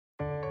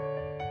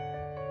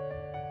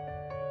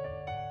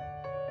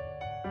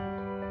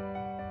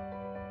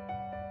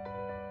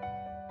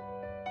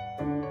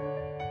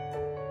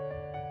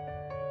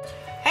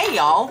Hey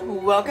y'all,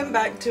 welcome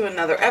back to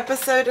another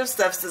episode of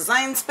Steph's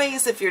Design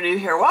Space. If you're new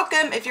here,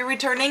 welcome. If you're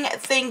returning,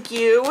 thank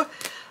you.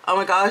 Oh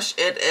my gosh,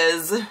 it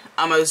is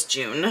almost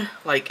June.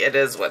 Like it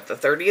is, what, the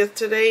 30th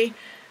today?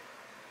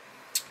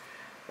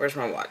 Where's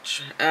my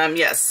watch?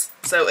 Yes,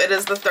 so it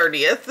is the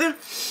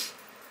 30th.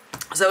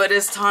 So it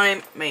is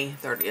time, May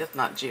 30th,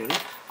 not June.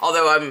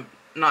 Although I'm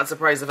not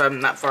surprised if I'm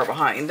that far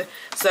behind.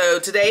 So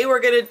today we're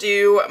going to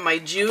do my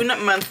June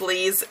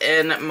monthlies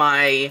in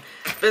my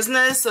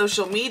business,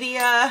 social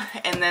media,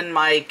 and then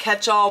my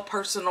catch-all,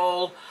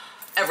 personal,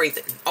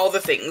 everything. All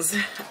the things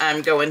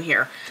go in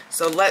here.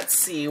 So let's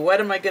see, what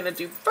am I going to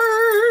do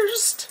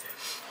first?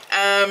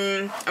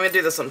 I'm going to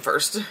do this one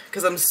first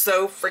because I'm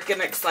so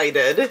freaking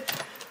excited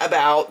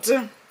about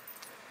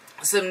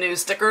some new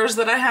stickers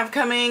that I have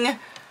coming.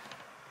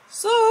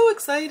 So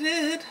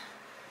excited.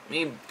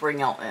 Let me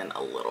bring y'all in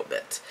a little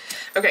bit.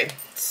 Okay,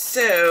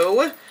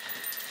 so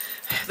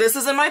this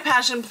is in my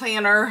passion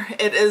planner.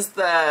 It is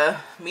the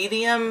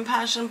medium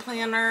passion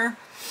planner.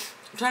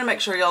 I'm trying to make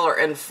sure y'all are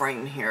in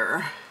frame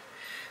here.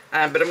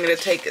 But I'm going to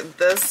take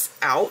this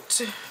out.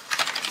 So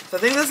I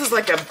think this is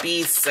like a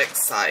B6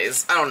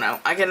 size. I don't know.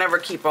 I can never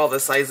keep all the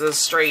sizes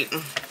straight.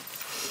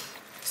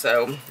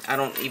 So I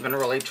don't even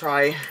really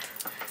try.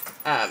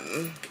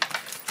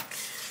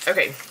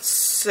 Okay,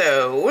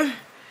 so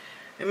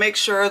and make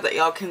sure that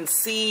y'all can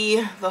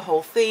see the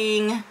whole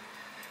thing.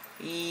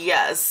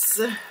 Yes.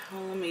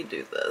 Well, let me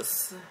do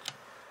this.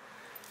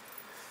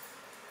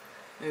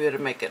 Maybe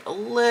to make it a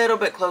little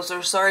bit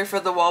closer. Sorry for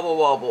the wobble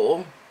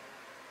wobble.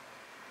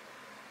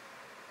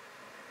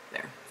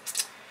 There.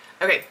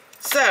 Okay,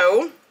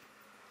 so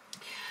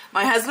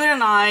my husband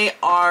and I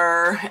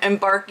are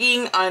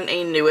embarking on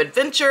a new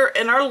adventure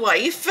in our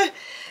life.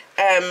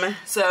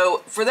 So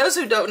for those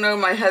who don't know,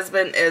 my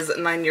husband is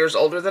 9 years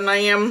older than I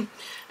am.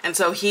 And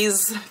so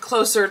he's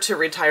closer to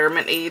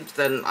retirement age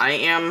than I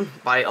am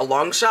by a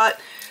long shot.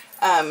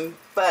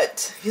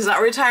 But he's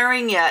not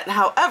retiring yet.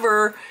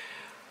 However,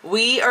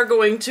 we are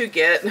going to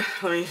get,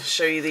 let me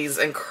show you these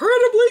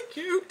incredibly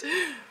cute.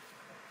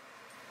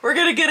 We're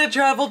going to get a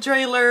travel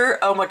trailer.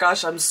 Oh my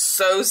gosh, I'm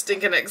so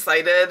stinking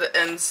excited.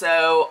 And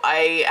so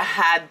I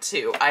had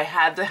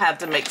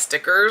to make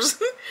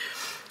stickers.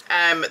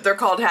 They're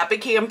called Happy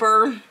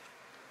Camper.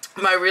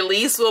 My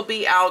release will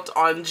be out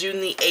on June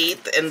the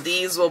 8th, and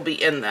these will be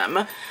in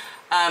them.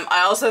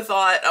 I also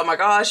thought, oh my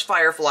gosh,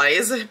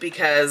 fireflies,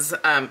 because,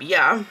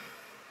 yeah.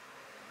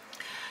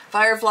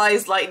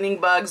 Fireflies,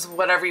 lightning bugs,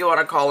 whatever you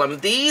want to call them.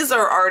 These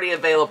are already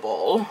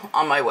available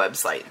on my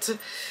website.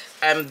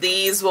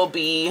 These will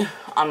be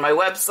on my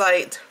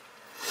website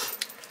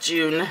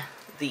June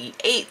the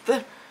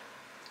 8th.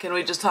 Can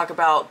we just talk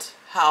about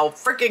how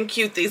freaking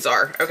cute these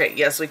are? Okay,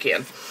 yes we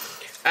can.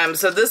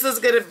 So this is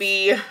going to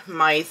be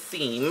my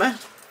theme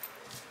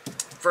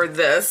for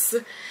this.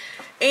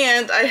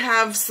 And I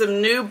have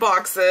some new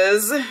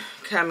boxes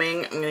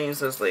coming, I'm going to use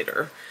those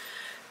later,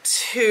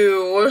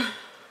 to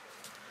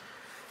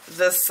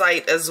the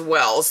site as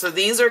well. So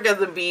these are going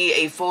to be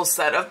a full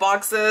set of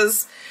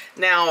boxes.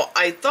 Now,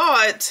 I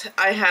thought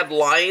I had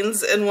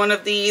lines in one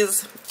of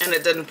these and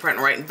it didn't print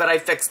right, but I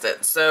fixed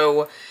it.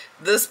 So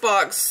this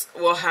box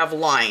will have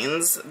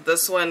lines.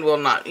 This one will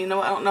not. You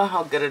know, I don't know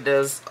how good it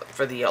is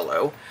for the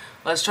yellow.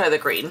 Let's try the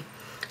green.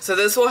 So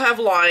this will have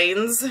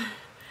lines.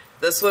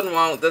 This one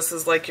won't. This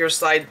is like your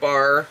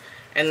sidebar.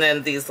 And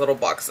then these little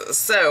boxes.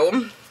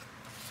 So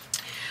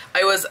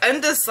I was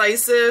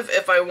undecisive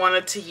if I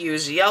wanted to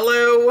use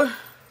yellow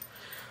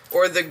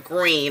or the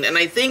green. And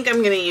I think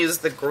I'm going to use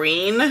the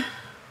green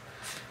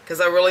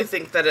because I really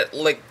think that it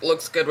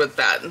looks good with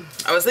that.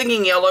 I was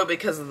thinking yellow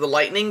because of the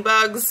lightning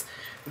bugs.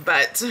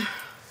 But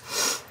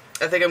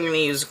I think I'm going to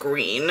use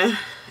green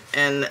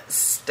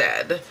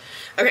instead.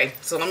 Okay,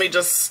 so let me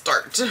just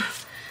start.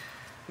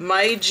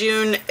 My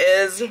June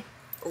is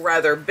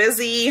rather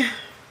busy.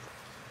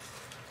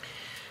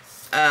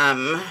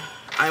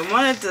 I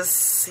wanted to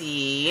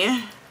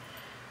see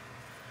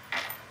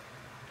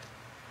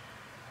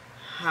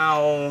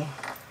how...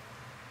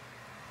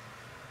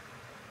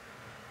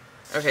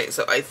 Okay,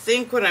 so I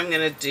think what I'm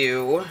going to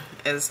do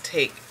is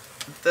take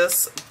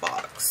this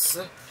box,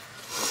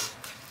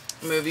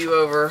 move you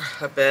over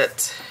a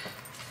bit,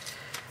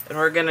 and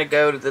we're going to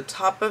go to the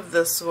top of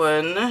this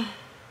one.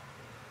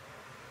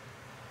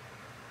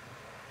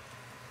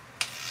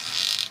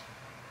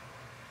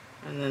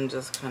 And then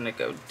just kind of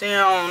go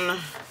down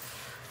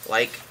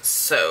like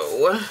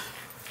so.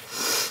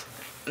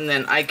 And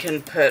then I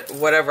can put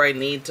whatever I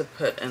need to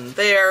put in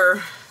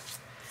there.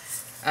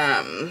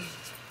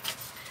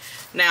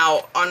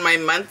 Now, on my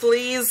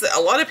monthlies,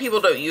 a lot of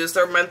people don't use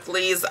their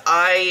monthlies.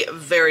 I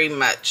very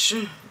much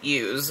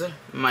use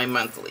my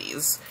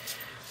monthlies.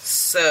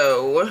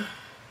 So,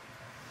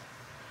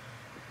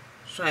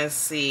 trying to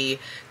see,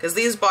 because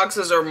these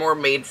boxes are more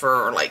made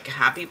for like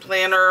Happy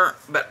Planner,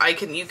 but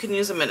you can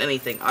use them in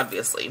anything,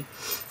 obviously.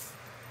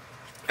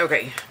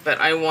 Okay,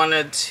 but I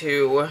wanted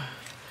to,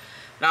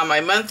 now my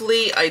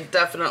monthly, I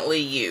definitely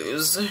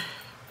use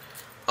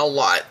a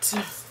lot.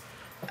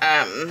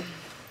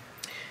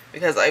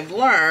 Because I've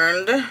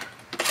learned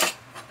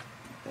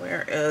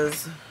Where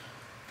is,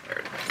 there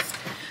it is.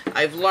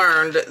 I've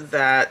learned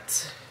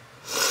that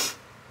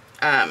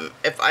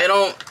if I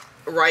don't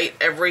write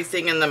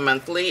everything in the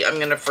monthly, I'm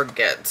gonna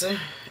forget.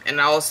 And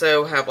I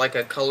also have like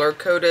a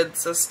color-coded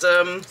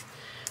system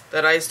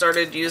that I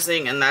started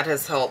using, and that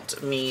has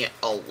helped me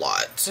a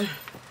lot.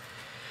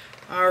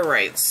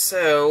 Alright,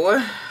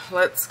 so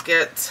let's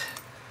get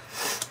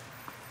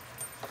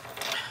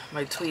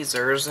my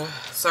tweezers.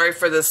 Sorry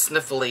for this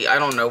sniffly. I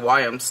don't know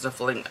why I'm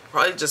sniffling.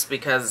 Probably just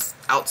because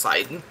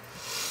outside.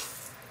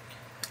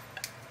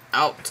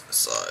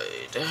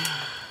 Outside.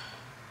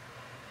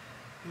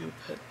 Let me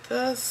put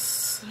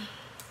this.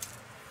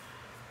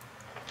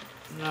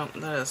 No,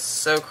 that is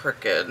so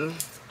crooked.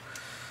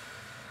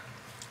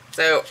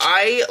 So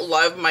I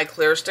love my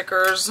clear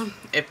stickers.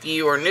 If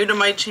you are new to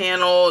my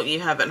channel, you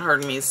haven't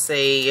heard me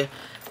say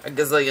a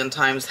gazillion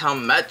times how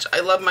much I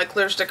love my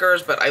clear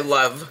stickers, but I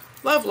love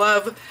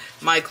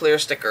my clear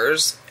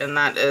stickers, and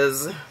that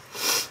is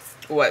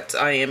what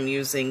I am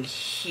using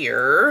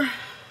here.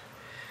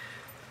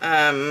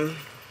 Because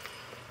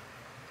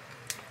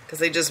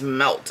they just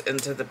melt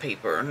into the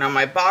paper. Now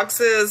my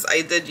boxes,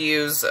 I did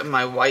use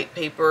my white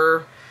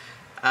paper.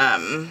 Let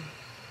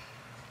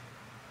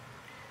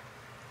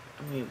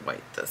me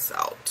wipe this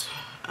out.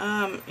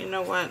 You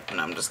know what?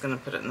 No, I'm just going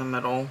to put it in the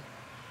middle.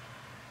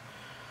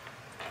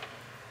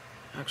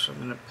 Actually,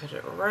 I'm going to put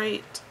it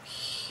right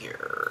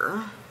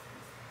here.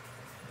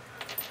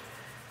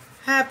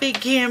 Happy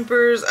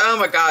campers. Oh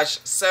my gosh.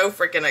 So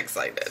freaking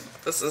excited.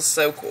 This is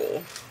so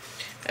cool.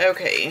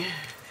 Okay.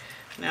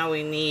 Now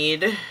we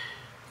need...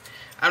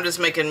 I'm just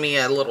making me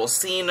a little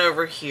scene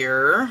over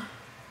here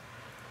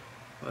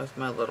with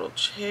my little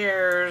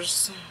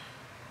chairs.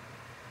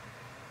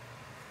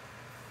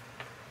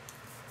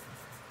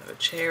 A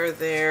chair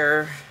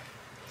there.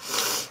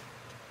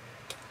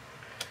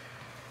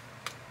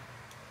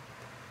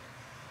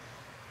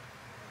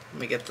 Let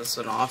me get this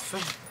one off.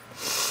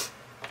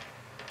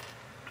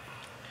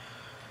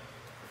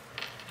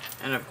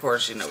 And of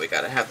course, you know, we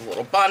gotta have a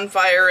little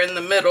bonfire in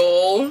the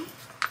middle.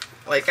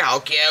 Like, how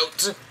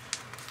cute.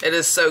 It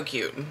is so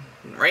cute,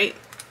 right?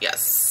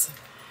 Yes.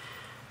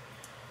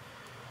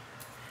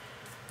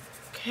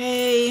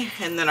 Okay,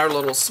 and then our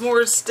little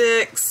s'more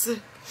sticks.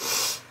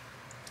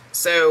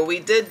 So we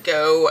did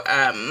go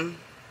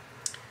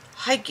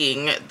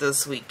hiking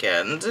this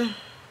weekend.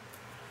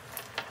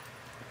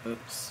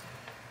 Oops.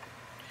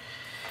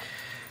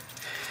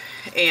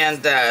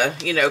 And,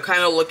 you know,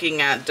 kind of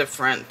looking at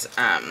different,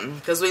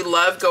 because we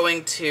love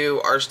going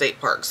to our state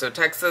parks. So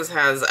Texas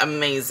has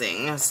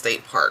amazing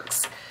state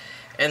parks.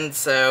 And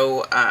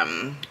so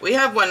we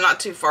have one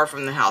not too far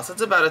from the house.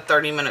 It's about a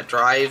 30-minute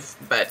drive,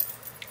 but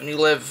when you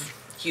live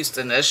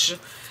Houston-ish,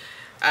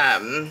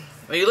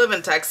 when you live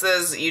in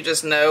Texas, you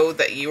just know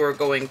that you are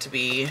going to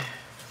be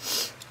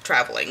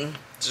traveling.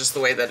 It's just the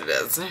way that it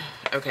is.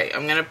 Okay,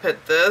 I'm going to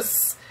put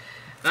this.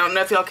 I don't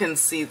know if y'all can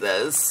see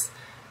this,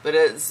 but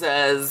it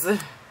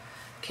says,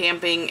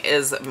 camping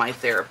is my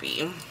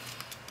therapy.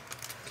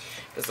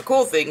 Because the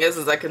cool thing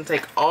is I can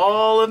take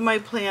all of my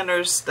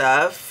planner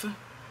stuff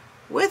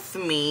with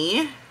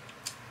me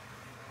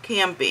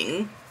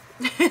camping.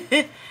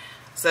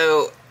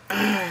 So...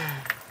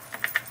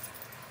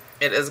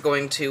 it is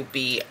going to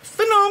be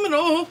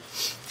phenomenal.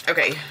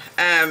 Okay,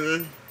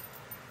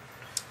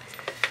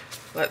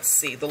 let's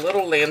see. The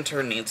little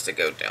lantern needs to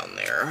go down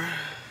there.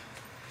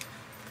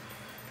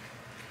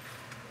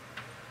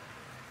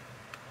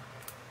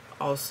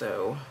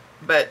 Also,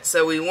 but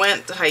so we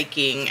went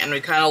hiking and we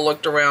kind of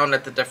looked around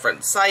at the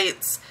different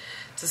sites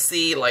to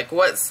see like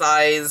what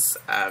size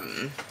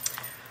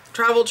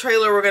travel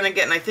trailer we're gonna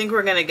get, and I think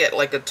we're gonna get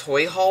like a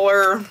toy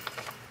hauler.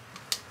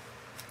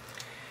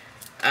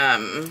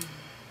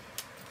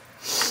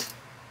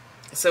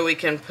 So we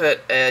can put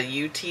a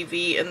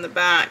UTV in the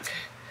back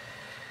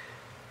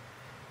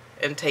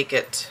and take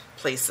it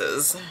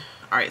places.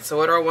 Alright, so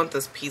what do I want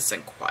this peace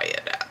and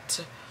quiet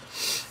at?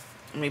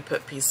 Let me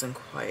put peace and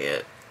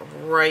quiet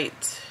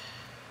right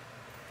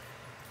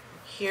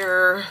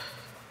here.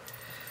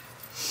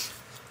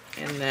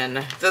 And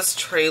then this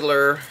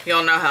trailer,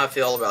 y'all know how I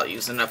feel about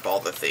using up all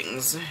the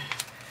things.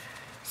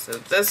 So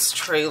this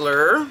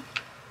trailer,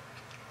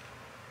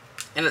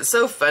 and it's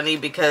so funny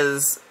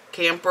because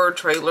camper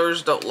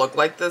trailers don't look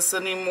like this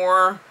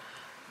anymore,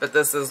 but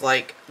this is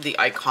like the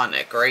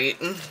iconic, right?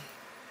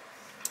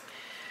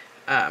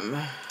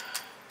 I'm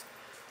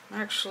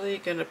actually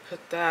gonna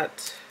put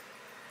that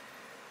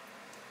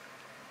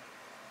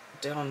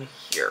down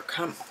here.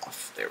 Come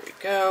off. There we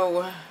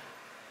go.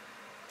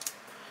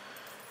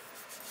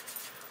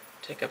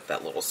 Take up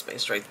that little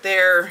space right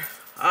there.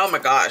 Oh my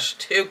gosh,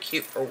 too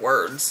cute for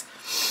words.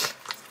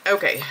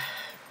 Okay.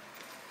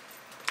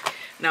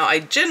 Now I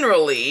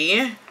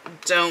generally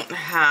don't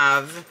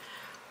have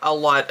a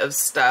lot of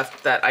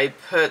stuff that I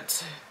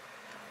put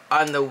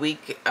on the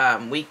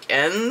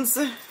weekends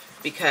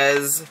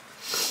because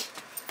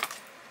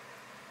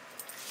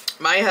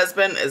my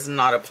husband is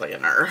not a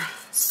planner.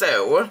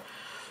 So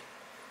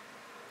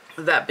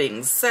that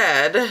being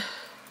said,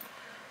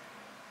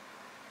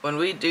 when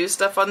we do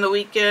stuff on the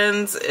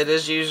weekends, it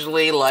is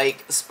usually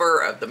like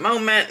spur of the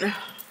moment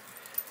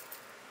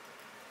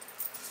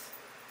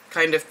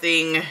kind of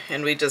thing,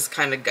 and we just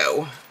kind of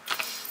go,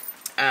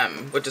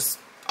 which is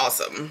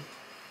awesome.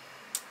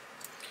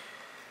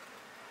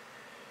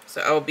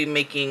 So I'll be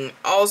making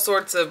all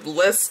sorts of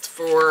lists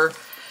for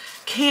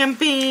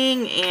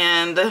camping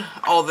and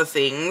all the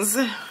things.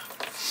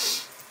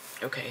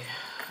 Okay,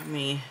 let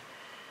me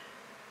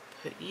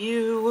put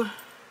you.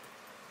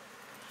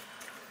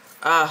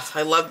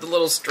 I love the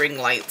little string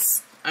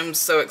lights. I'm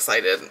so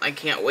excited. I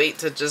can't wait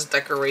to just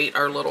decorate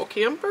our little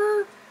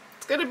camper.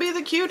 It's gonna be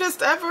the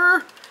cutest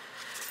ever.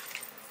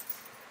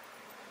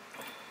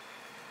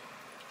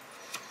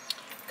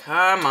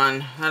 Come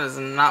on, that is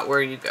not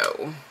where you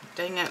go.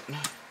 Dang it.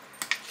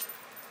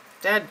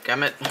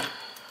 Dadgummit.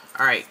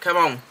 Alright, come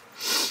on.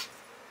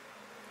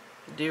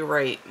 Do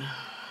right.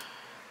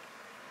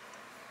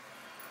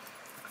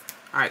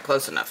 Alright,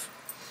 close enough.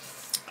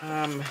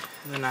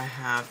 Then I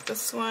have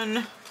this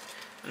one,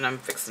 and I'm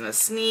fixing to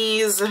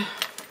sneeze. I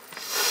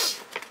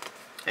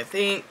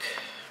think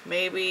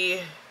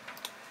maybe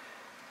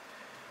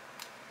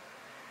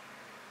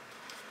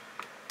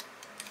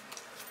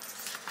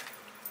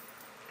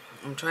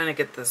I'm trying to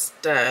get this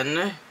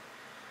done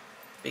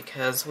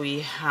because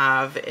we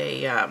have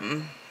a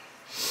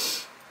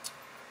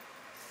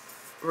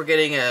we're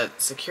getting a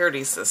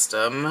security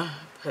system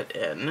put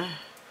in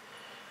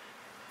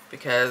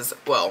because,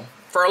 well,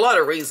 for a lot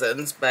of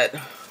reasons, but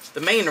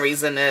the main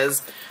reason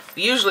is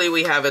usually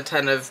we have a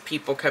ton of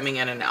people coming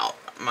in and out.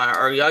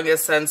 Our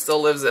youngest son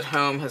still lives at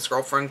home. His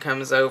girlfriend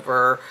comes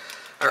over.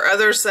 Our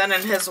other son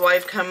and his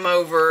wife come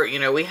over. You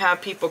know, we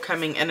have people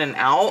coming in and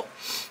out.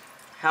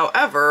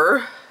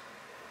 However,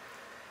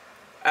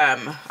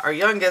 our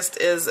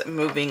youngest is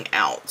moving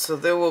out, so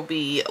there will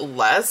be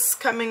less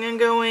coming and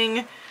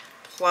going.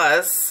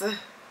 Plus,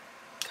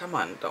 come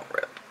on, don't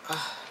rip.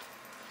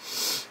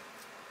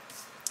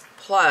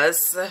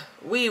 Plus,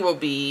 we will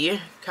be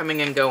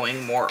coming and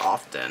going more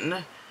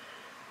often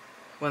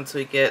once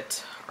we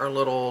get our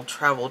little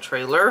travel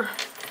trailer.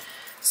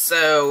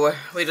 So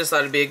we just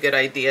thought it'd be a good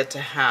idea to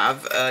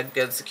have a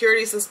good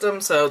security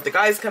system. So the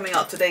guy's coming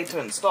out today to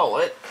install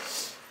it,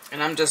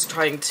 and I'm just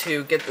trying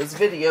to get this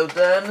video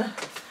done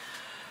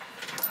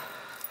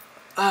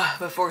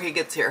before he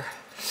gets here.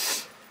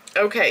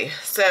 Okay,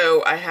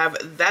 so I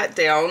have that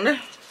down.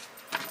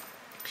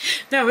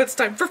 Now it's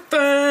time for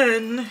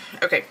fun.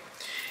 Okay.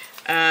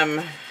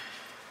 I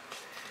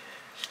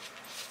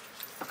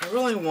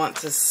really want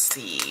to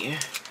see.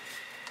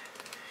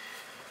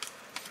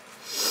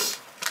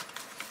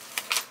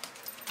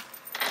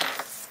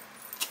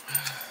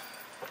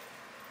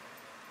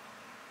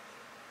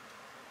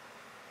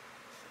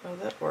 Oh,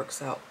 that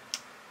works out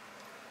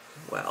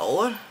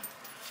well.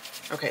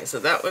 Okay, so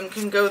that one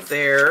can go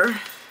there.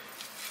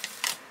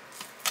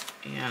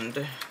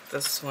 And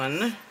this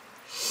one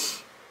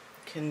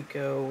can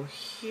go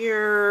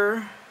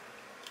here.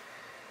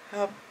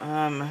 Now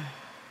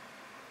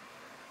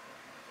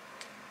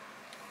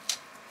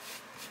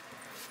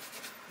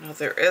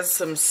there is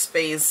some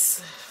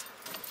space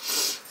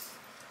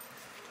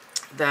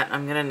that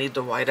I'm gonna need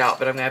to white out,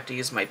 but I'm gonna have to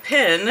use my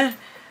pen,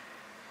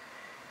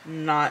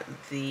 not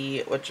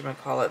the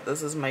whatchamacallit.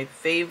 This is my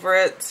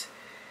favorite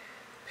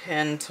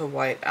pen to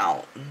white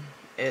out.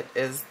 It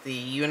is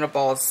the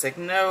Uniball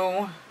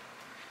Signo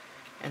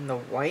in the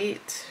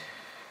white.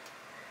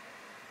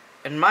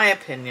 In my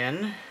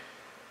opinion,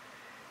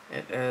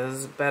 it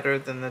is better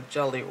than the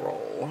Jelly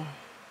Roll.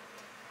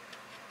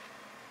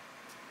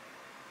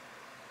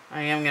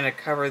 I am going to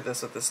cover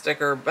this with a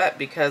sticker, but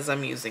because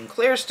I'm using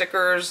clear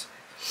stickers,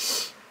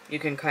 you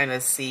can kind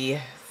of see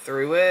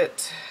through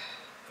it.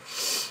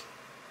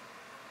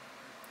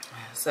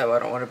 So I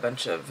don't want a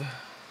bunch of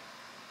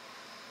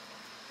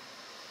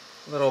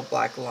little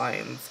black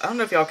lines. I don't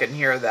know if y'all can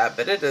hear that,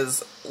 but it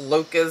is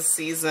locust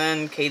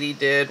season,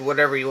 katydid,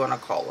 whatever you want to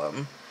call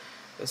them.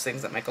 Those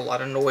things that make a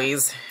lot of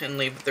noise and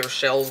leave their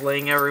shells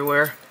laying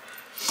everywhere.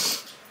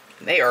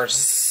 They are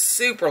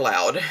super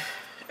loud.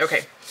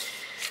 Okay,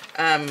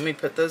 let me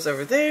put those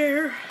over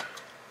there.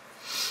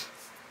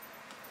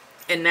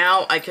 And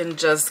now I can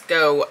just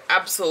go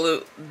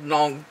absolute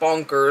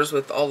bonkers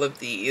with all of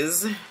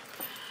these.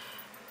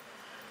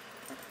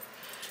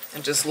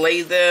 And just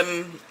lay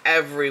them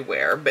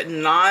everywhere, but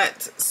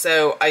not,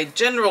 so I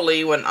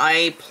generally, when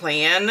I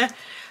plan,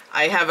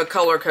 I have a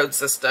color code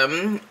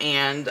system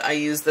and I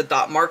use the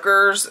dot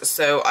markers,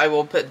 so I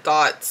will put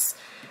dots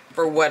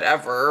for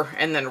whatever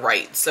and then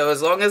write. So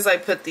as long as I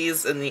put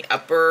these in the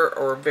upper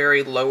or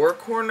very lower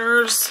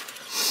corners,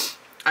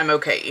 I'm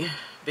okay,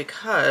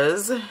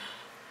 because,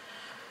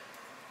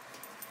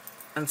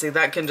 and see,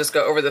 that can just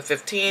go over the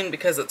 15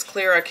 because it's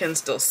clear, I can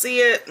still see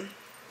it.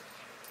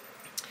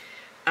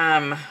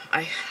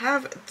 I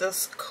have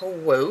this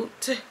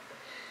quote.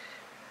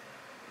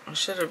 I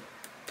should have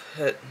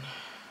put,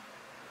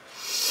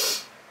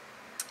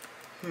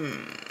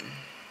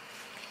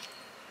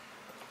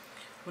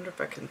 wonder if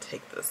I can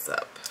take this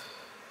up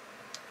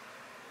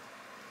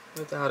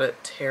without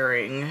it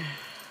tearing.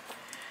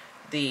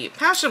 The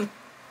Passion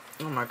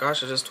Oh my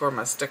gosh, I just tore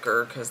my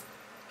sticker because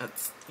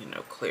it's, you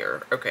know,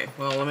 clear. Okay,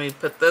 well, let me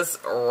put this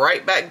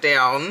right back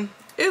down.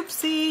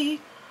 Oopsie.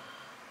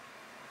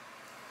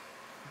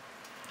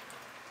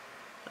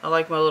 I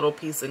like my little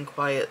peace and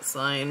quiet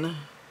sign.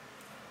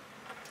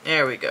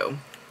 There we go.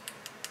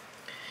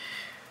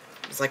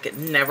 It's like it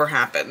never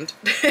happened.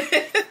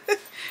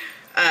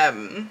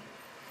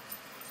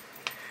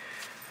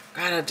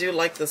 God, I do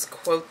like this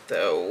quote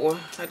though.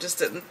 I just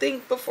didn't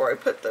think before I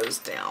put those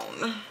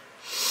down.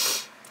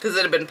 Because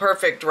it'd have been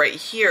perfect right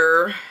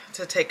here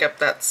to take up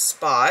that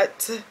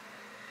spot.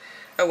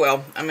 Oh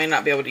well, I may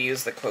not be able to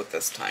use the quote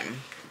this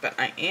time. But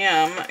I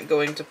am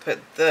going to put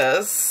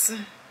this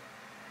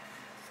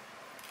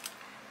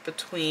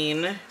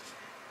between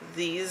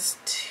these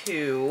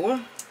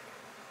two.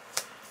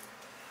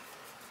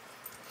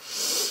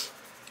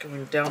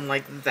 Going down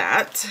like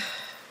that.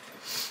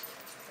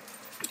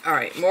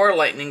 Alright, more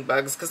lightning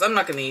bugs, because I'm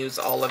not going to use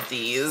all of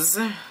these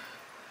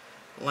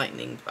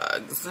lightning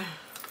bugs.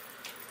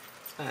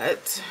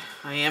 But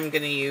I am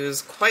going to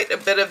use quite a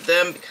bit of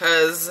them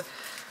because,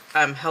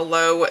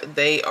 hello,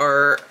 they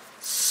are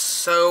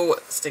so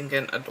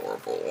stinking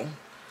adorable.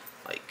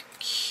 Like,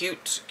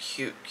 cute,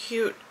 cute,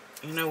 cute.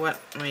 You know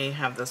what? Let me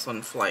have this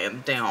one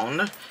flying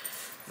down. I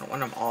don't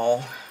want them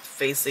all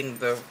facing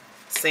the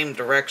same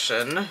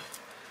direction.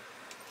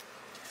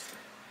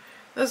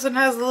 This one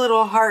has a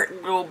little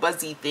heart, little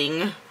buzzy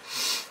thing.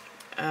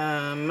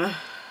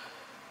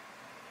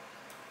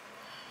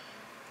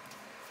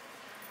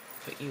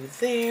 Put you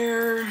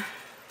there.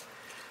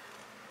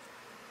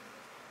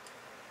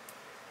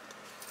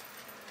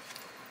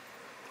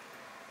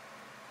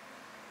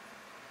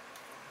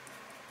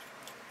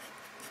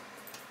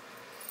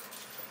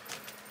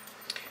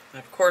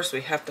 And of course,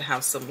 we have to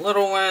have some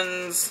little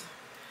ones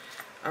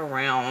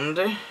around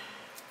the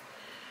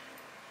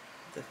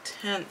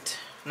tent.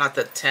 Not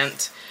the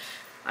tent.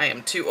 I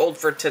am too old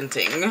for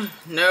tenting.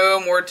 No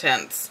more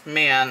tents.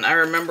 Man, I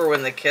remember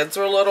when the kids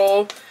were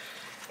little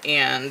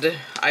and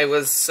I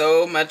was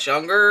so much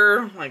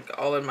younger, like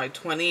all in my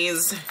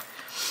 20s.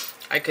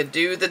 I could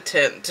do the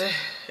tent,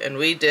 and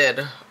we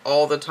did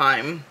all the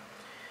time.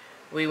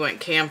 We went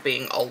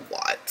camping a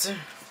lot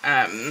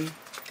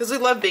because we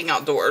love being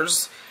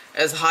outdoors.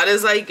 As hot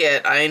as I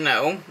get, I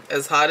know,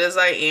 as hot as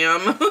I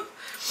am.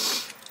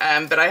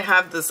 But I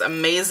have this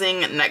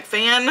amazing neck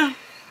fan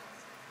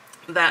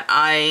that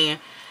I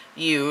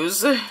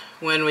use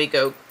when we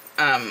go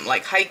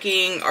like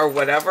hiking or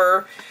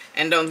whatever,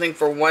 and don't think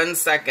for 1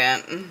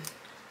 second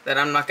that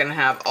I'm not gonna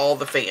have all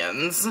the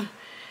fans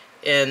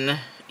in,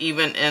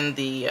 even in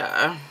the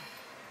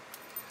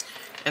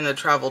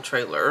travel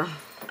trailer.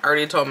 I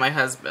already told my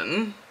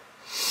husband,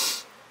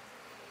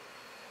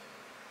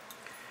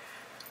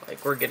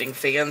 like, we're getting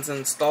fans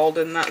installed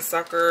in that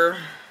sucker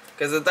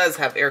because it does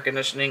have air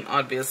conditioning,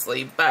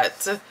 obviously,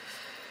 but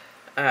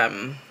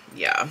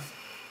yeah.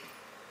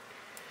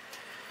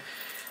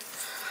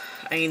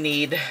 I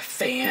need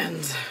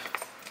fans.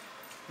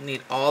 I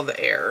need all the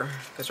air.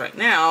 Because right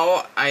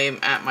now, I am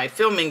at my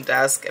filming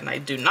desk and I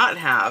do not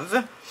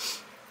have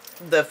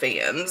the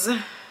fans.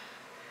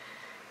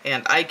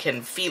 And I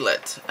can feel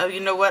it. Oh, you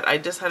know what? I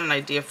just had an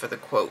idea for the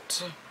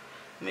quote.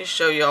 Let me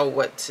show y'all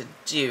what to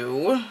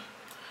do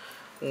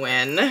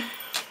when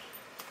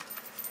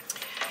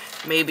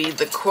maybe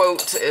the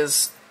quote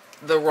is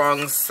the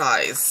wrong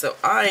size. So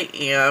I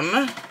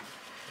am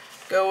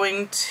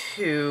going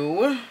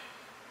to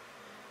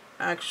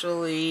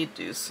actually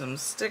do some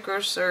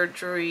sticker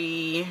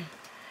surgery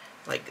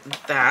like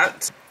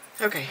that.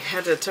 Okay,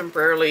 had to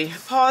temporarily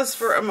pause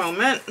for a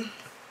moment.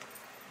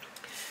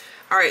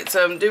 Alright,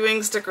 so I'm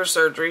doing sticker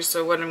surgery,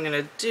 so what I'm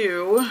gonna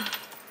do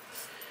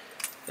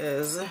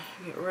is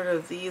get rid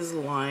of these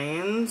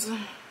lines.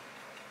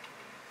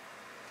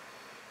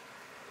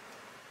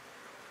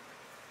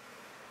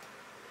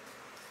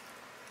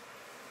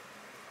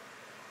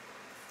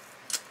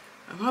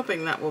 I'm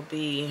hoping that will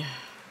be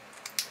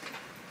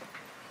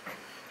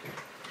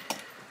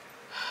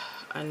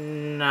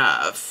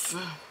enough.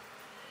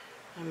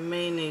 I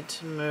may need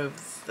to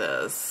move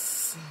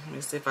this. Let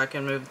me see if I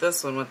can move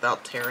this one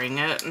without tearing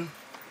it.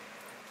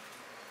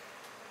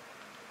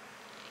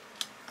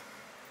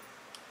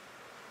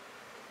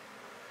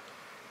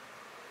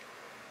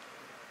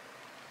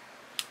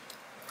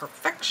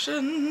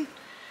 Perfection.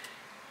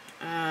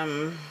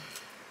 I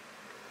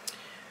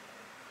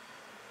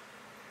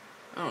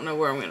don't know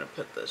where I'm going to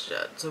put this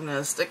yet, so I'm going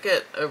to stick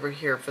it over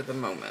here for the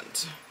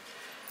moment.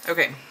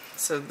 Okay,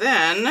 so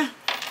then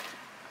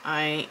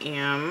I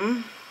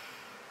am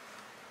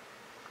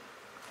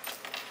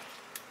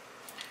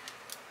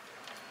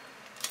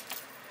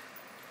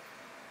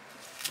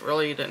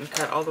really didn't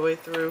cut all the way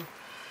through.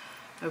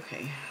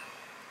 Okay.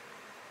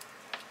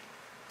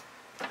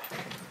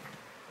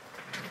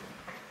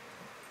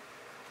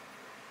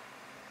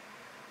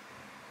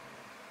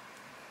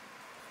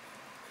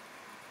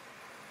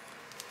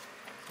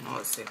 Well,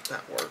 let's see if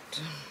that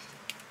worked.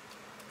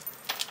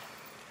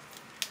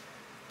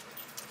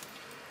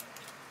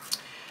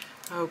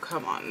 Oh,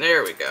 come on.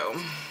 There we go.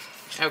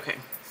 Okay.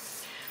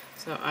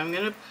 So I'm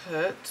going to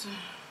put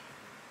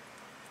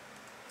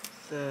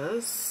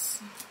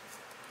this.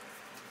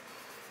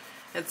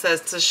 It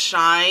says to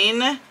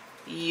shine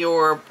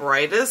your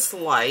brightest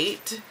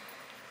light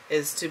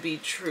is to be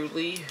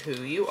truly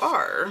who you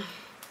are.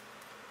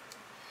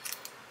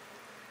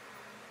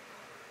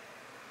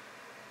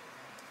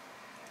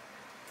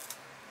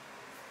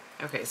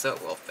 Okay, so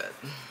it will fit.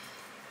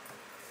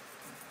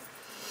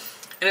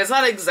 And it's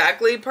not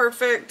exactly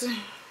perfect.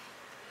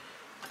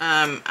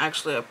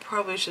 Actually, I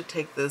probably should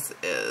take this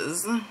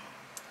as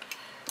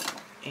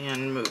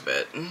and move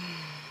it. There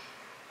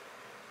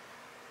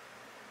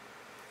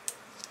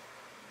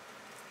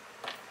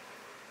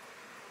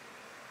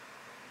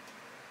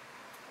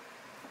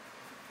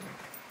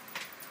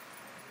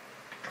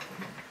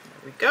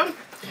we go.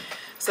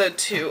 So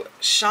to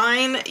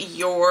shine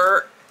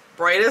your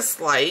brightest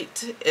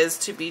light is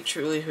to be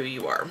truly who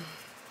you are.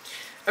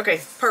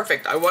 Okay,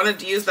 perfect. I wanted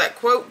to use that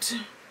quote,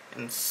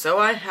 and so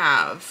I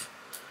have.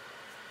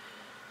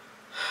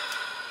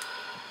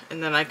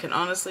 And then I can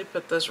honestly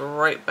put this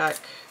right back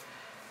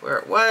where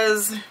it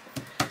was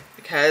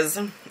because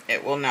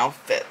it will now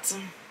fit.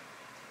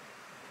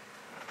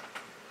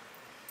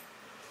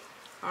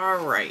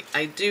 Alright,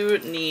 I do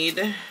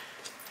need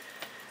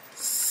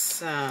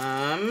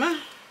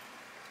some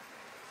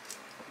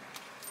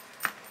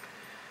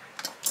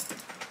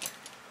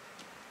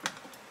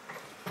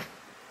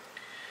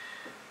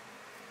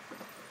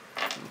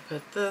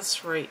put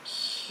this right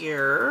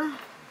here.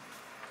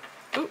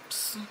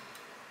 Oops.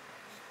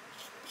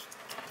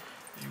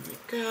 There we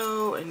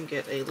go, and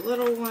get a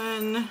little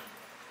one.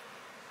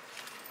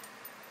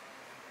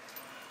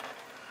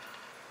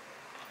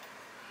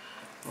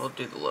 We'll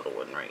do the little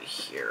one right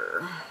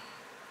here.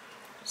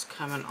 Just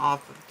coming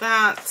off of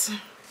that.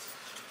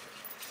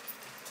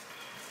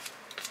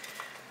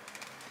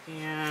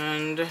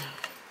 And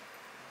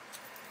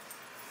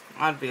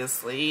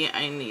obviously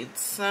I need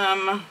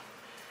some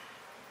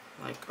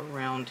like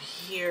around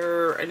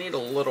here. I need a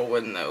little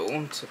one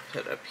though to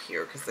put up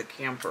here because the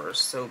camper is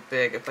so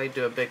big. If I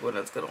do a big one,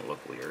 it's gonna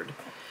look weird.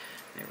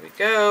 There we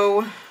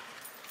go.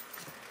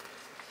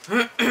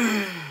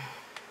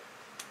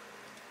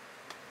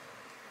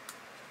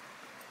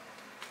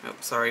 Oh,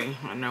 sorry.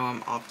 I know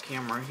I'm off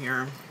camera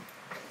here.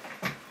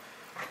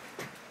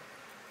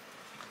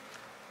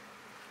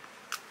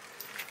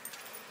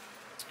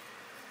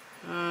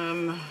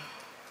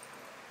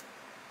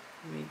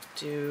 Let me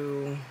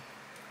do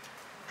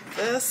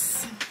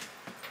this.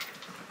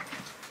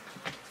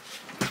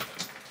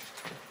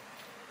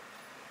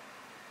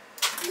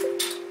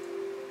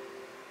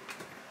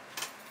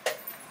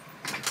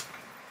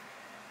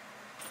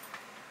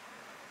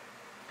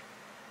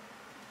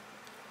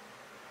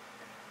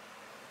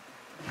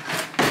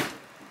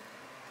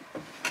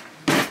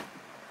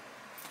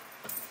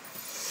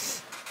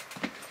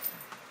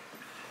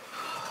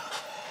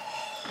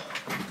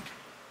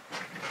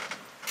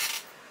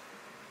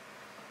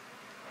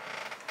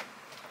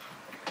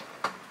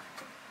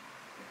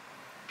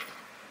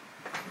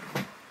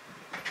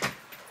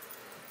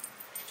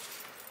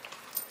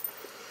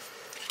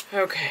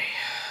 Okay.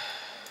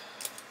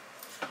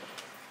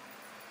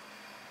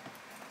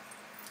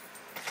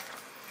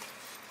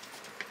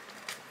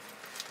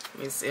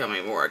 Let me see how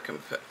many more I can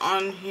put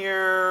on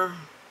here.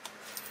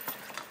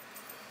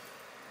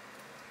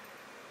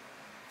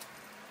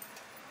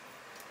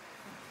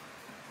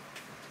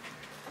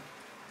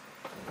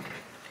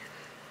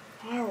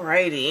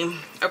 Alrighty.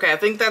 Okay, I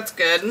think that's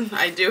good.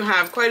 I do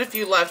have quite a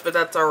few left, but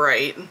that's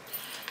alright.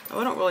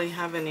 I don't really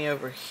have any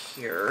over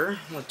here.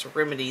 Let's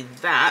remedy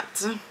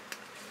that.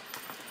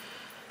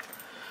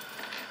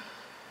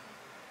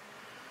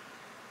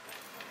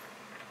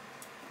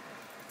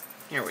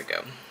 Here we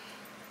go.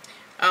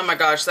 Oh my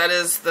gosh, that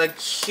is the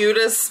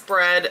cutest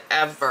spread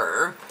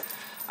ever.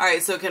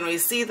 Alright, so can we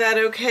see that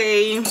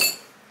okay?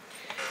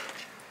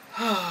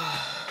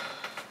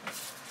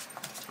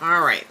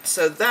 Alright,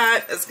 so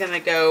that is going to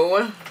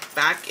go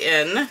back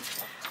in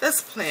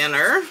this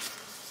planner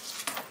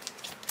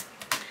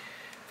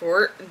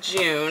for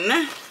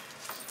June.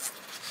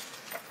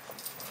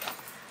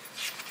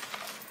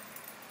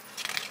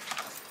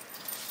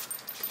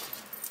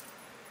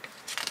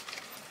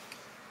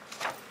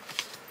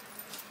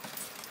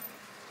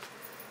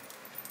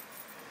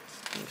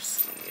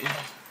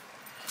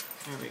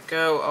 There we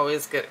go.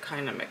 Always get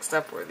kind of mixed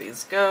up where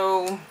these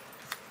go.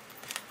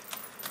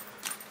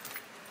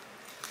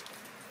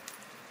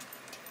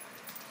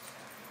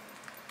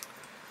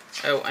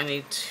 Oh, I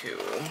need two.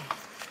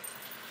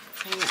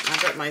 Dang it, I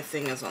bet my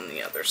thing is on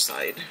the other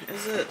side.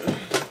 Is it?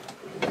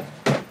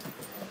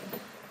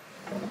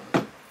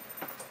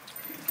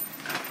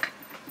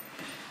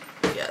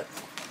 Yes.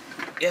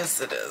 Yes,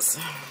 it is.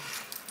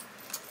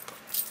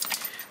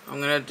 I'm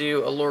going to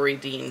do a Lori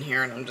Dean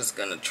here, and I'm just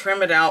going to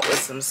trim it out with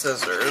some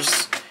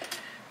scissors.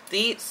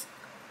 These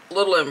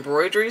little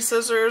embroidery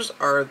scissors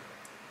are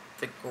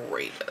the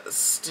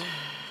greatest,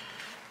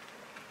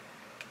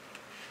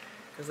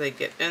 because they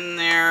get in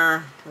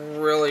there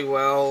really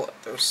well.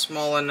 They're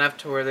small enough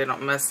to where they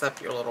don't mess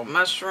up your little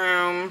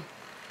mushroom.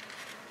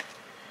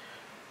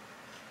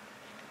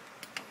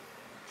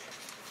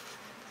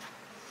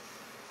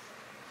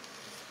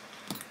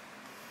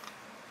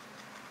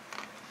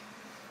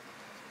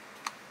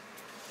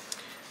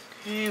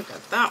 Okay, we've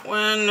got that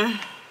one.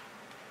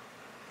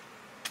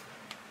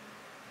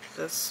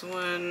 This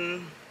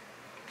one.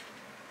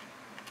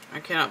 I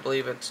cannot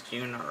believe it's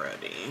June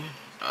already.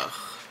 Ugh.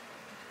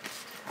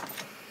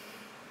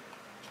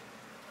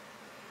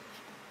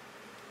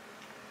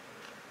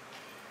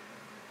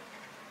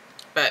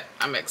 But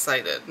I'm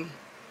excited.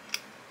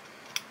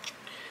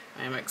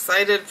 I'm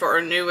excited for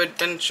our new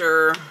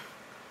adventure.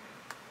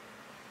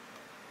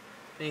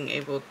 Being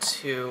able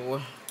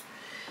to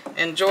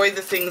enjoy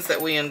the things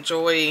that we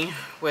enjoy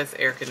with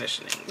air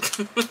conditioning.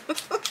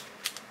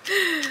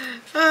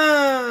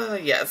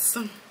 Yes.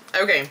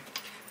 Okay.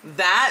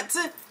 That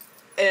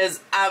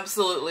is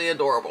absolutely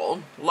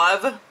adorable.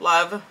 Love,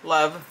 love,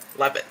 love,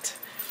 love it.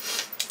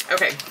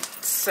 Okay.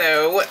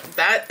 So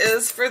that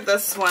is for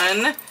this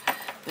one.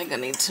 I think I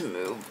need to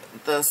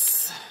move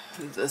this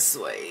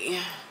way.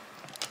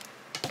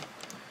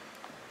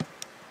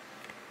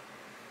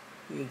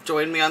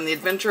 Join me on the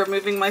adventure of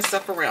moving my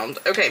stuff around.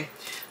 Okay,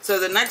 so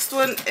the next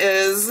one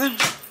is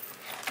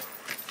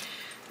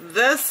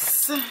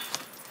this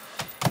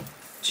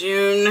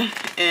June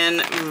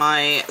in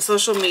my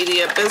social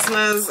media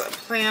business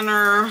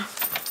planner.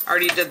 I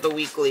already did the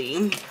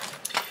weekly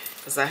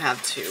because I had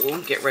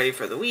to get ready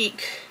for the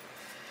week.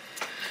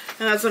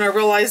 And that's when I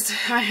realized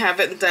I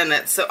haven't done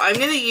it. So I'm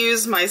going to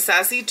use my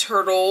Sassy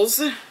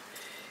Turtles.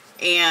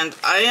 And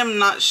I am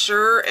not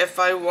sure if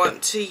I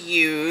want to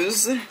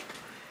use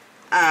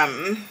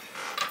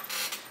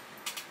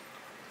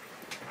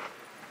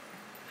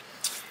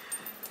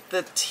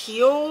the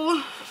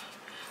teal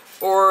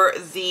or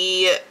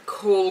the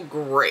cool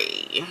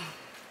gray.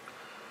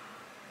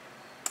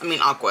 I mean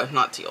aqua,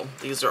 not teal.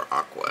 These are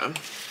aqua.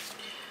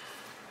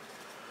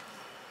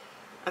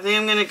 I think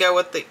I'm going to go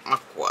with the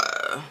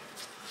aqua.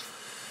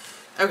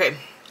 Okay,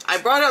 I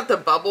brought out the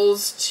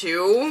bubbles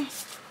too.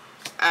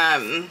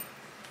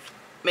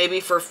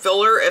 Maybe for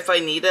filler if I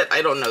need it.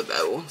 I don't know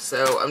though.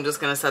 So I'm just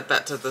going to set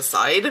that to the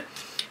side.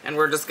 And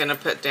we're just going to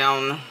put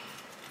down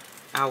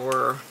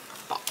our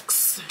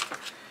box.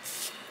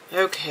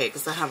 Okay,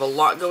 because I have a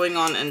lot going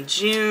on in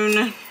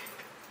June.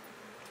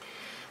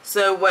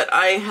 So what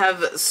I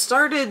have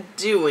started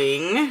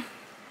doing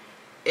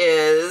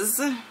is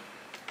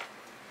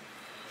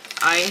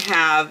I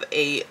have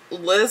a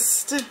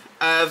list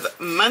of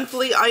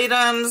monthly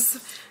items,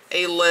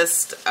 a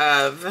list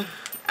of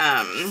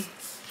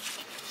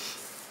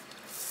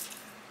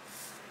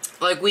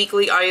like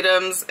weekly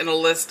items, and a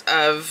list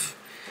of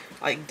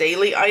like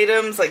daily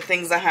items, like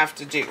things I have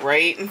to do,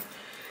 right?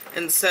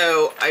 And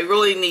so I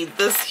really need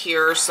this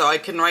here so I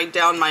can write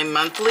down my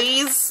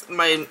monthlies,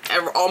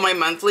 all my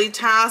monthly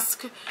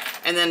tasks,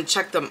 and then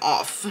check them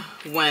off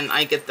when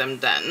I get them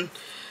done.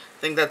 I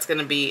think that's going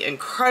to be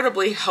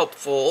incredibly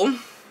helpful.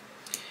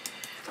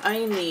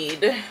 I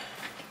need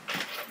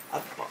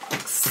a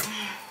box.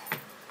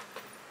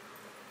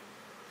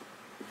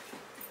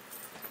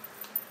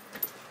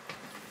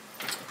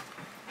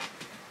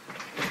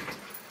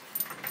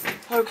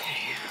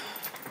 Okay,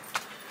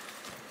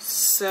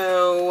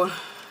 so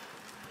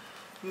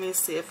let me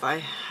see if I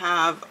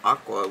have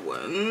aqua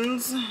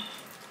ones.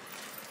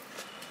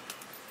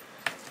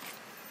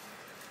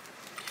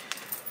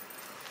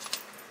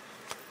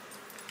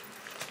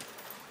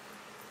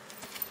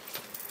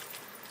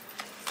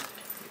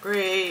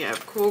 Gray, I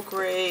have cool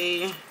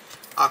gray,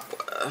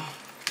 aqua.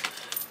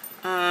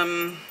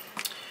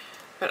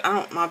 But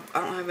I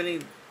don't have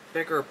any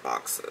bigger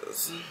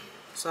boxes,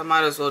 so I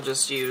might as well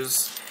just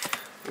use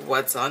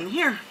what's on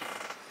here.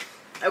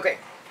 Okay,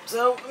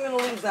 so I'm gonna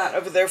leave that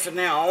over there for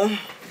now.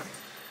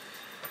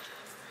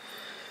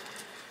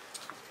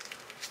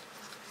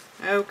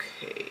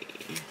 Okay,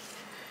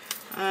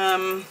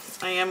 I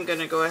am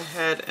gonna go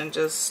ahead and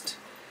just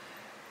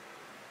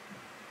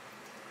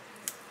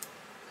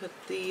put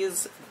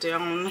these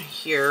down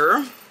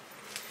here.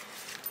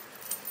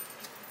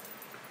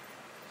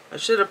 I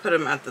should have put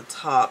them at the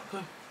top.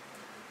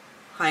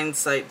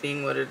 Hindsight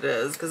being what it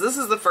is, because this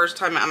is the first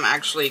time I'm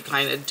actually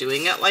kind of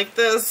doing it like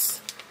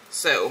this,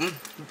 so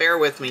bear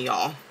with me,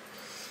 y'all.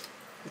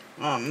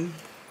 You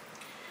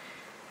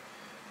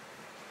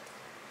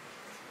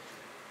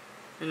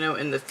know,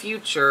 in the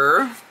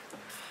future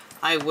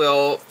I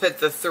will put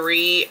the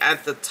 3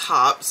 at the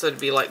top, so it'd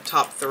be like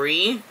top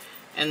 3,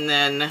 and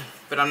then,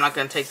 but I'm not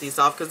going to take these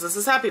off because this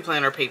is Happy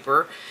Planner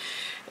paper,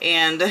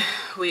 and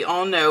we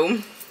all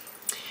know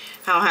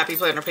how Happy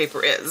Planner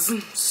paper is.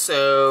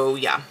 So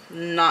yeah,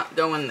 not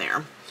going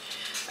there.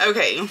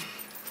 Okay.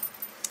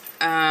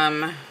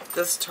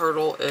 This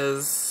turtle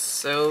is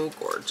so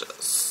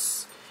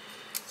gorgeous.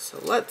 So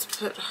let's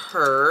put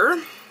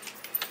her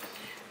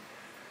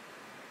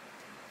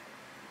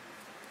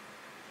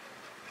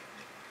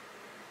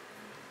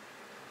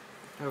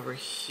over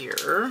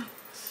here.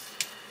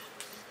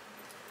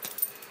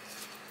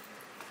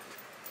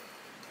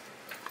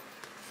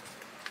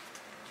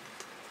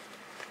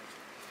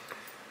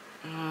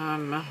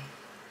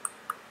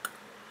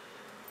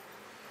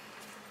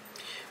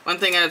 One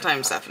thing at a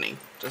time, Stephanie.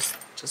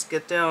 Just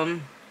get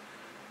down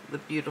the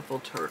beautiful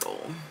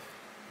turtle.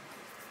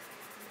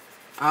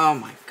 Oh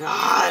my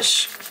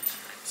gosh.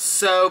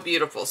 So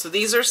beautiful. So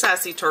these are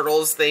Sassy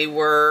turtles. They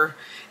were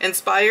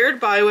inspired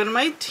by one of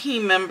my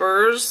team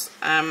members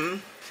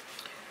on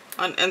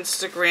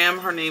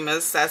Instagram. Her name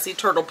is Sassy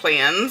Turtle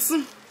Plans.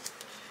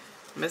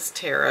 Miss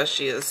Tara.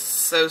 She is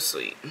so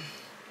sweet.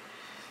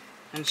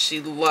 And she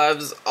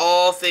loves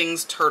all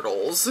things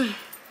turtles.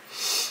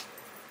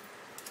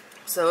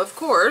 So of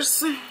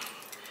course,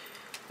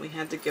 we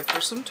had to give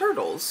her some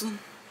turtles.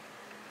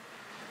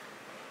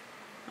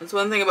 That's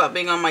one thing about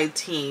being on my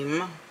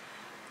team.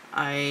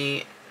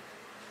 I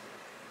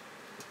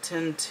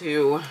tend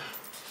to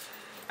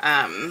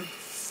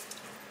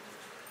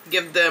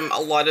give them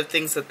a lot of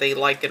things that they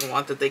like and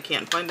want that they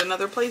can't find in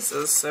other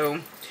places.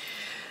 So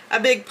a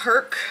big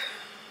perk.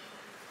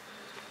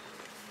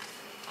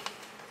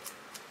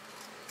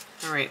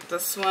 Alright,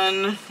 this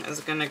one is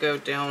going to go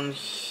down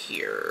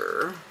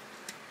here.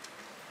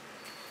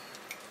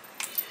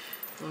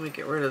 Let me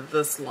get rid of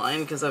this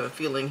line because I have a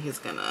feeling he's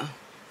going to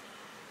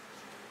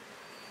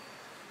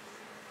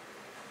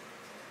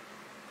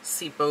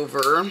seep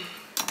over.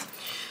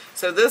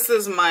 So this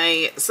is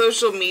my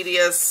social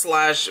media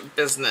slash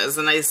business,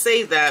 and I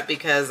say that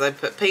because I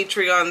put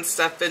Patreon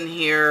stuff in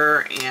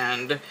here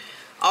and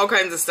all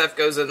kinds of stuff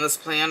goes in this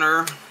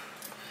planner.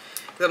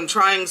 I'm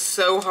trying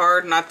so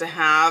hard not to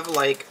have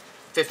like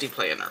 50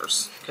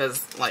 planners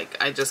because like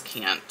I just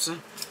can't.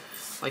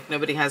 Like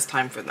nobody has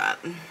time for that.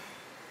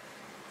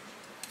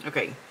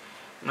 Okay,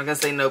 I'm not gonna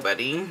say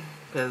nobody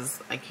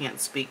because I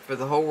can't speak for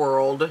the whole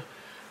world.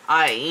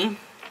 I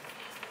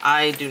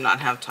do not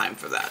have time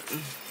for that.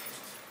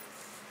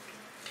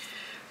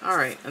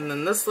 Alright, and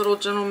then this little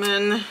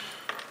gentleman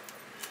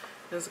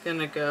is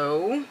gonna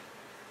go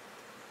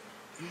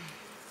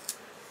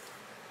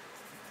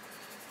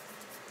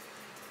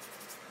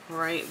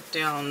right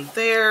down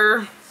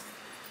there.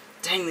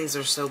 Dang, these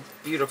are so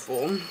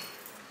beautiful.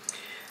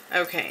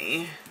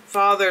 Okay,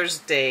 Father's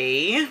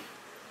Day.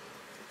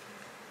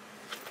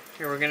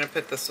 Here, we're gonna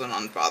put this one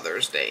on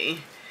Father's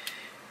Day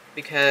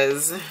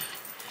because,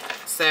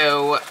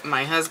 so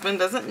my husband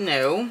doesn't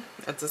know.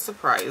 It's a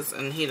surprise,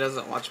 and he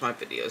doesn't watch my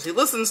videos. He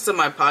listens to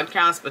my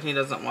podcast, but he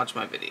doesn't watch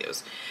my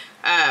videos.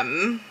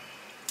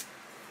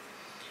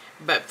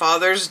 But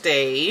Father's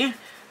Day,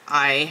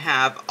 I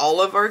have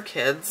all of our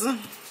kids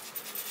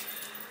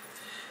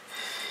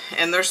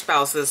and their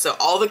spouses. So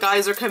all the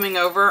guys are coming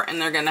over and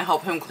they're going to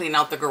help him clean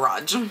out the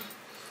garage.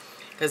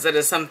 Because it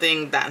is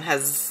something that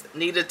has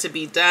needed to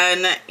be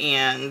done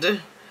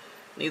and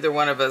neither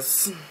one of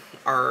us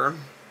are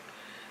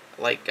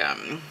like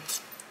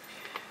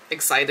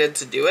excited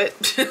to do it.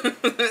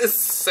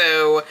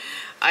 So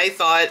I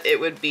thought it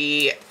would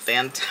be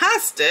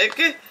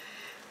fantastic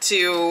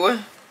to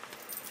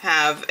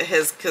have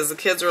his, because the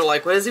kids are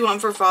like, what does he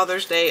want for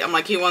Father's Day? I'm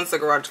like, he wants the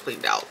garage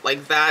cleaned out.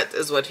 Like, that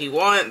is what he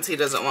wants. He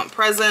doesn't want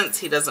presents.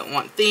 He doesn't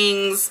want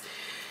things.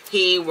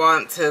 He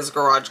wants his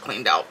garage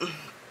cleaned out.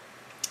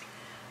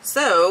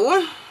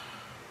 So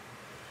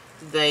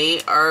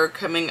they are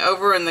coming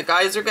over and the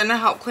guys are going to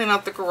help clean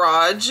out the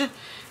garage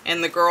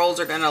and the girls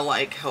are going to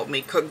like help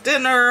me cook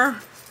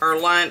dinner or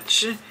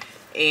lunch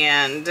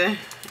and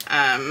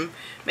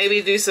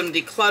maybe do some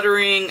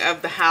decluttering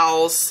of the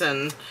house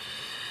and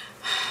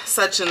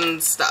such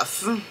and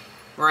stuff,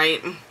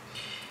 right?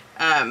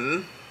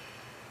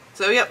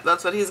 So yep,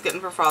 that's what he's getting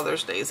for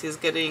Father's Day. He's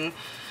getting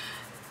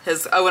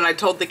his, oh, and I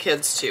told the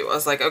kids too. I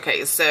was like,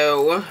 okay,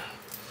 so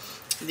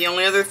the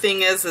only other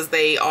thing is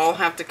they all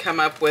have to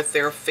come up with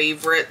their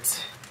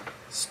favorite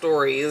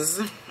stories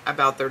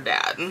about their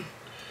dad.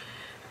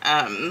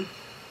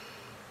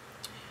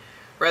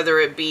 Whether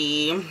it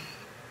be,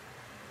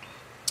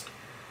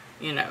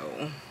 you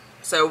know,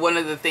 so one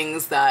of the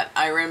things that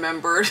I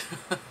remembered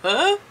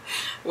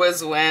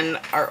was when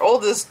our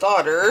oldest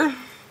daughter,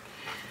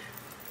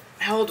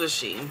 how old was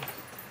she?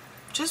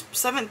 Just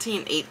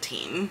 17,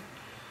 18.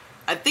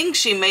 I think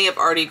she may have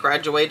already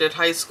graduated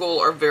high school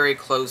or very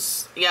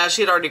close. Yeah,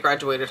 she had already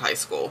graduated high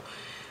school.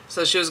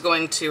 So she was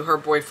going to her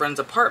boyfriend's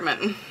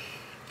apartment.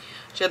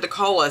 She had to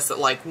call us at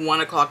like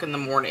 1 o'clock in the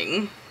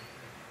morning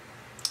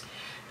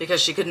because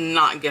she could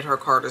not get her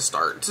car to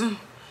start.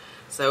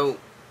 So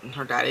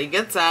her daddy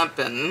gets up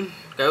and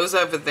goes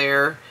over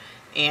there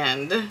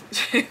and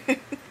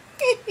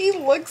he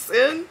looks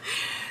in.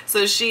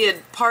 So she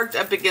had parked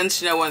up against,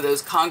 you know, one of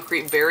those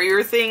concrete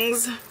barrier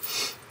things.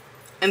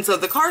 And so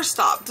the car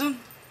stopped.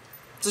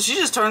 So she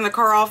just turned the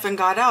car off and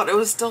got out. It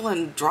was still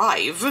in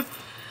drive.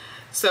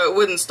 So it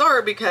wouldn't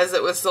start because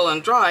it was still in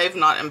drive,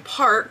 not in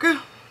park.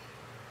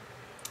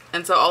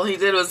 And so all he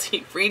did was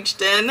he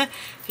reached in,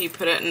 he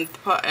put it in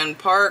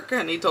park,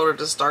 and he told her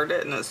to start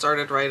it, and it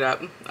started right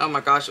up. Oh my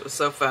gosh, it was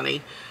so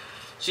funny.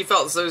 She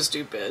felt so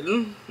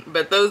stupid.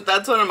 But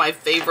that's one of my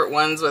favorite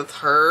ones with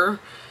her.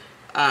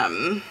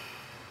 Okay,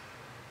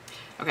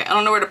 I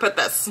don't know where to put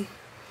this.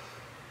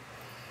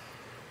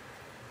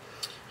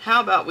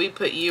 How about we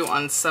put you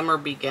on Summer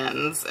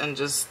Begins and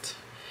just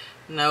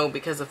no,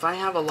 because if I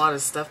have a lot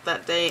of stuff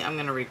that day, I'm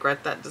going to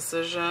regret that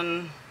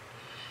decision.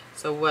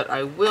 So what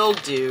I will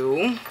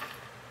do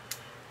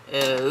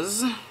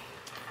is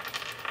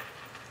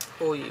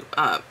pull you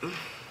up.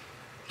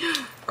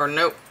 Or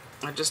nope,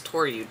 I just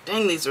tore you.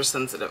 Dang, these are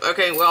sensitive.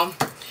 Okay, well,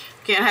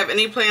 can't have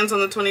any plans on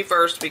the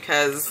 21st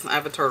because I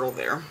have a turtle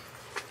there.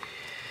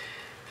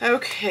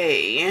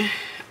 Okay,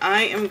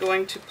 I am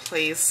going to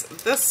place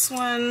this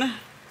one.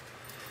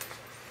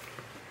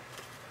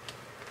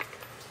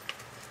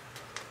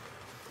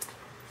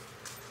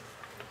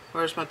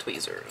 Where's my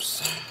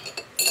tweezers?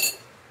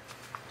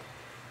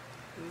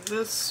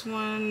 This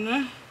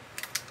one.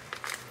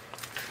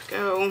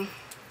 Go.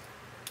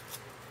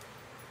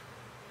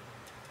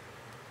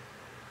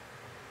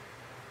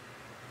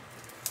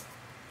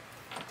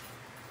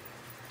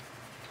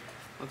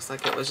 Looks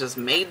like it was just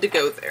made to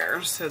go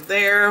there. So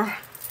there.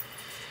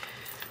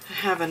 I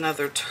have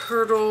another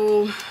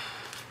turtle.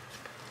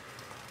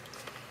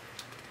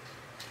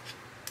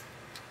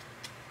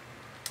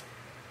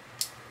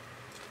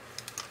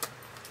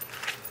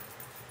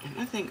 And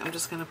I think I'm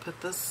just going to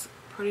put this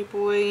pretty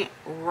boy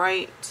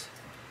right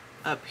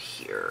up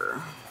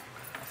here.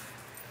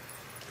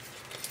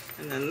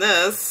 And then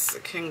this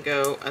can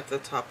go at the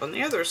top on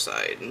the other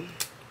side.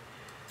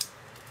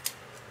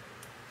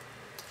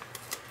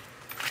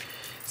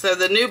 So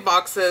the new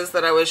boxes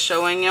that I was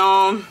showing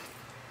y'all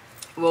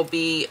will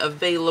be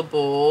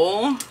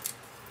available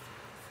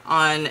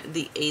on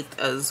the 8th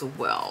as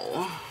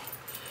well.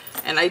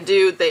 And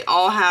they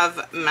all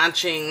have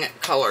matching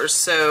colors.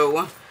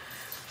 So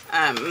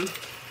I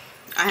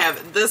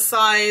have this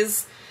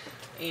size,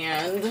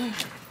 and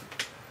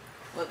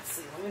let's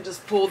see, let me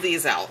just pull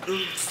these out.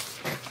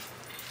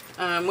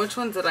 Which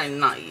ones did I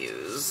not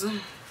use?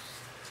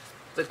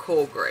 The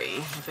cool gray.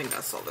 I think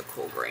I saw the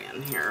cool gray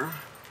in here.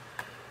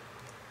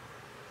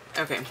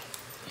 Okay,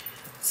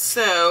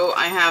 so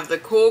I have the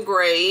cool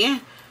gray,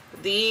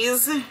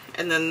 these,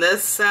 and then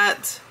this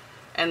set,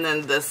 and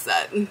then this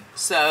set.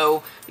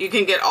 So you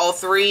can get all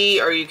three,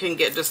 or you can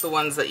get just the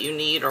ones that you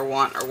need or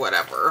want or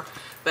whatever.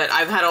 But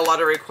I've had a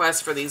lot of requests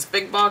for these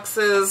big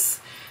boxes,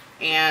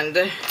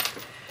 and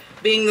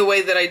being the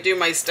way that I do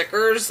my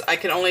stickers, I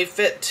can only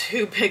fit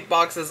 2 big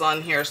boxes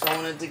on here, so I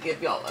wanted to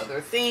give y'all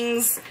other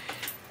things.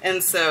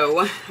 And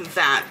so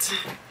that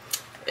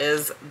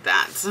is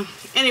that.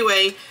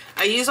 Anyway,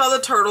 I used all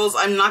the turtles.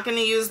 I'm not going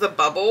to use the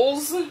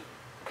bubbles.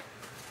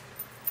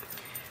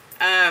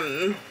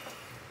 I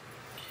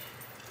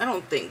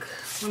don't think.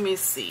 Let me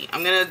see.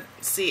 I'm going to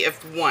see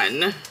if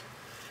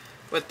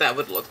what that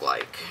would look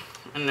like.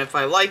 And if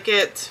I like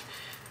it,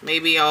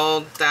 maybe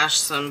I'll dash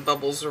some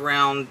bubbles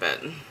around,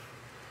 but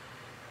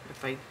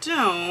if I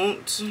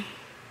don't...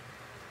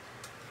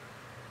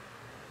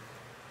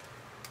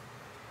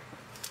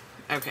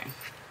 Okay.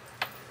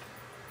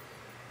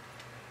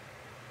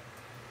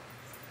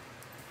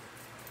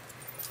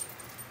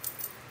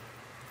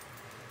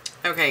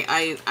 Okay,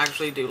 I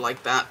actually do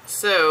like that.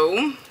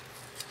 So,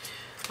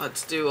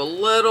 let's do a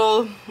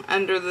little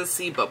under the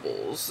sea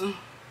bubbles.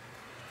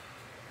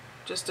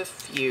 Just a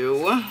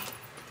few.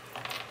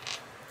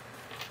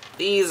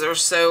 These are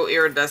so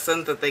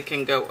iridescent that they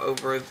can go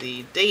over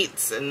the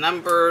dates and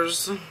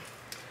numbers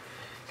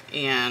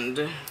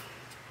and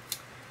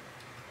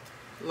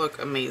look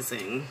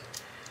amazing.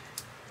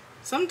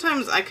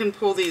 Sometimes I can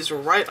pull these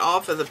right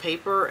off of the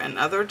paper, and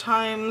other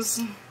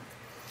times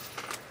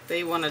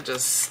they want to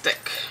just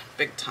stick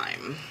big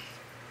time.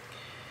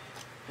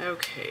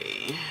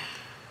 Okay.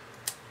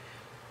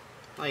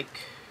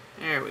 Like,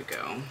 there we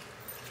go.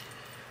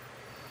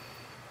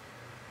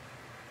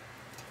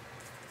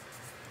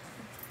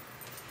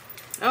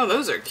 Oh,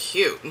 those are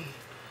cute.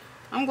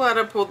 I'm glad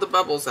I pulled the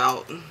bubbles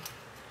out.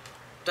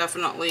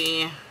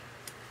 Definitely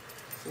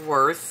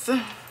worth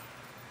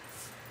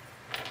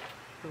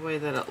the way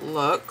that it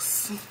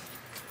looks.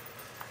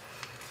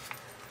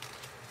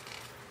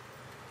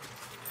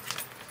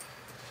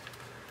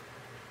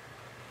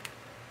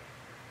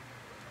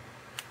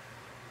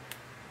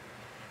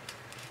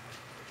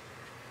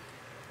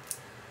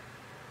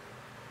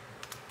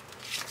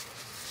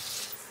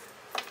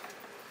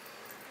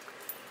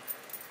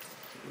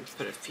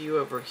 Put a few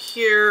over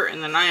here,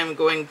 and then I am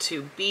going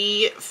to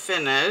be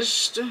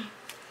finished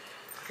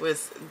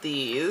with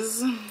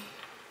these.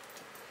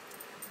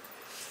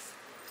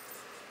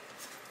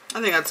 I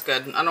think that's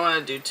good. I don't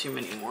want to do too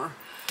many more.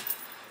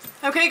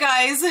 Okay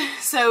guys,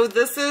 so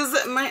this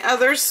is my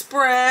other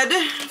spread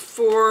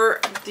for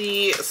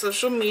the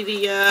social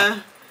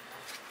media.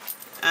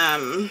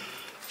 It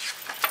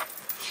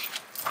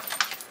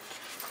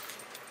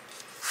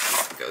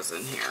goes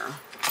in here.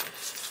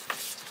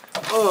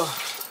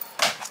 Oh.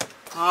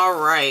 All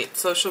right,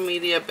 social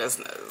media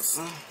business.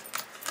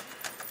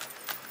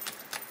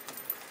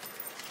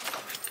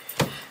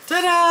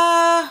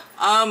 Ta-da!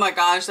 Oh my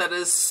gosh, that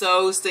is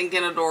so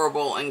stinking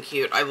adorable and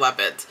cute. I love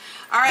it.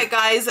 All right,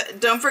 guys,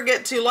 don't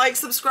forget to like,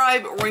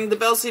 subscribe, ring the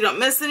bell so you don't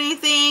miss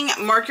anything.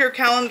 Mark your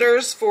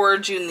calendars for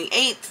June the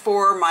 8th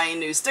for my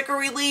new sticker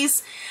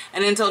release.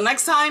 And until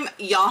next time,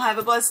 y'all have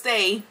a blessed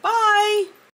day. Bye!